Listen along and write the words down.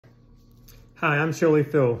Hi, I'm Chili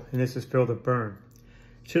Phil, and this is Phil the Burn.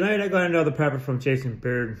 Tonight I got another pepper from Jason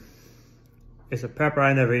Beard. It's a pepper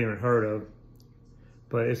I never even heard of,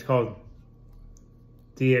 but it's called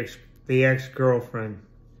the Ex-Girlfriend.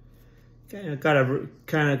 Kind of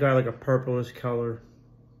got like a purplish color.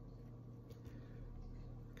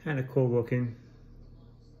 Kind of cool looking.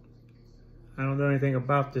 I don't know anything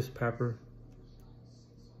about this pepper,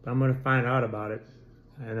 but I'm gonna find out about it.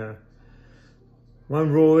 And one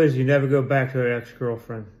rule is you never go back to an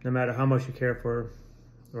ex-girlfriend, no matter how much you care for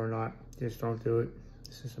her or not. Just don't do it.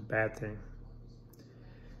 This is a bad thing.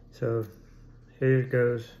 So here it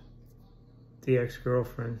goes, the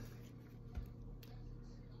Ex-Girlfriend.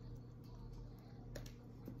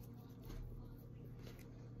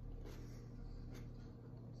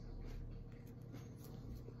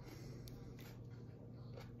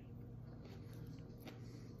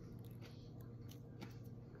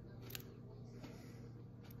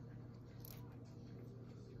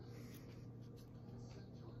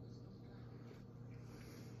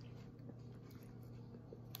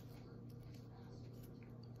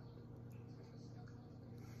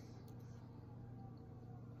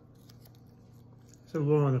 It's a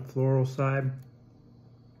little on the floral side.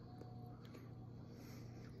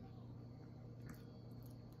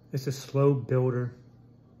 It's a slow builder.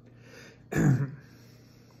 The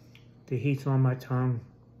heat's on my tongue.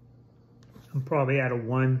 I'm probably at a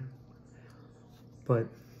 1, but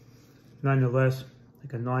nonetheless,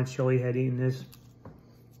 like a non-chili head eating this,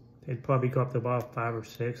 they'd probably go up to about 5 or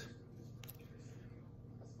 6.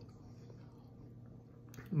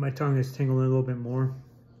 My tongue is tingling a little bit more,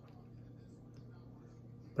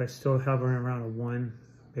 but still hovering around a 1,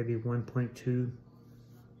 maybe 1.2.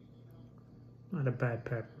 Not a bad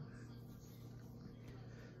pepper.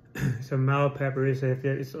 So mild pepper is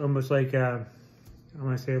it's almost like I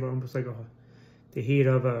want to say almost like the heat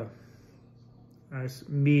of a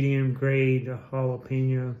medium grade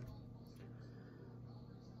jalapeno,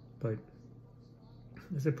 but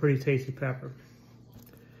it's a pretty tasty pepper.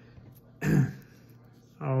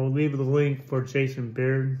 I'll leave the link for Jason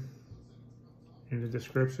Beard in the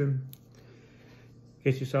description.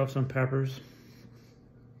 Get yourself some peppers.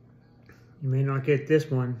 You may not get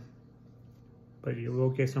this one, but you will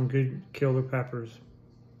get some good killer peppers.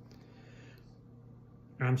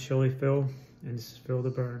 I'm Chili Phil, and this is Phil the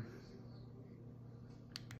Burn.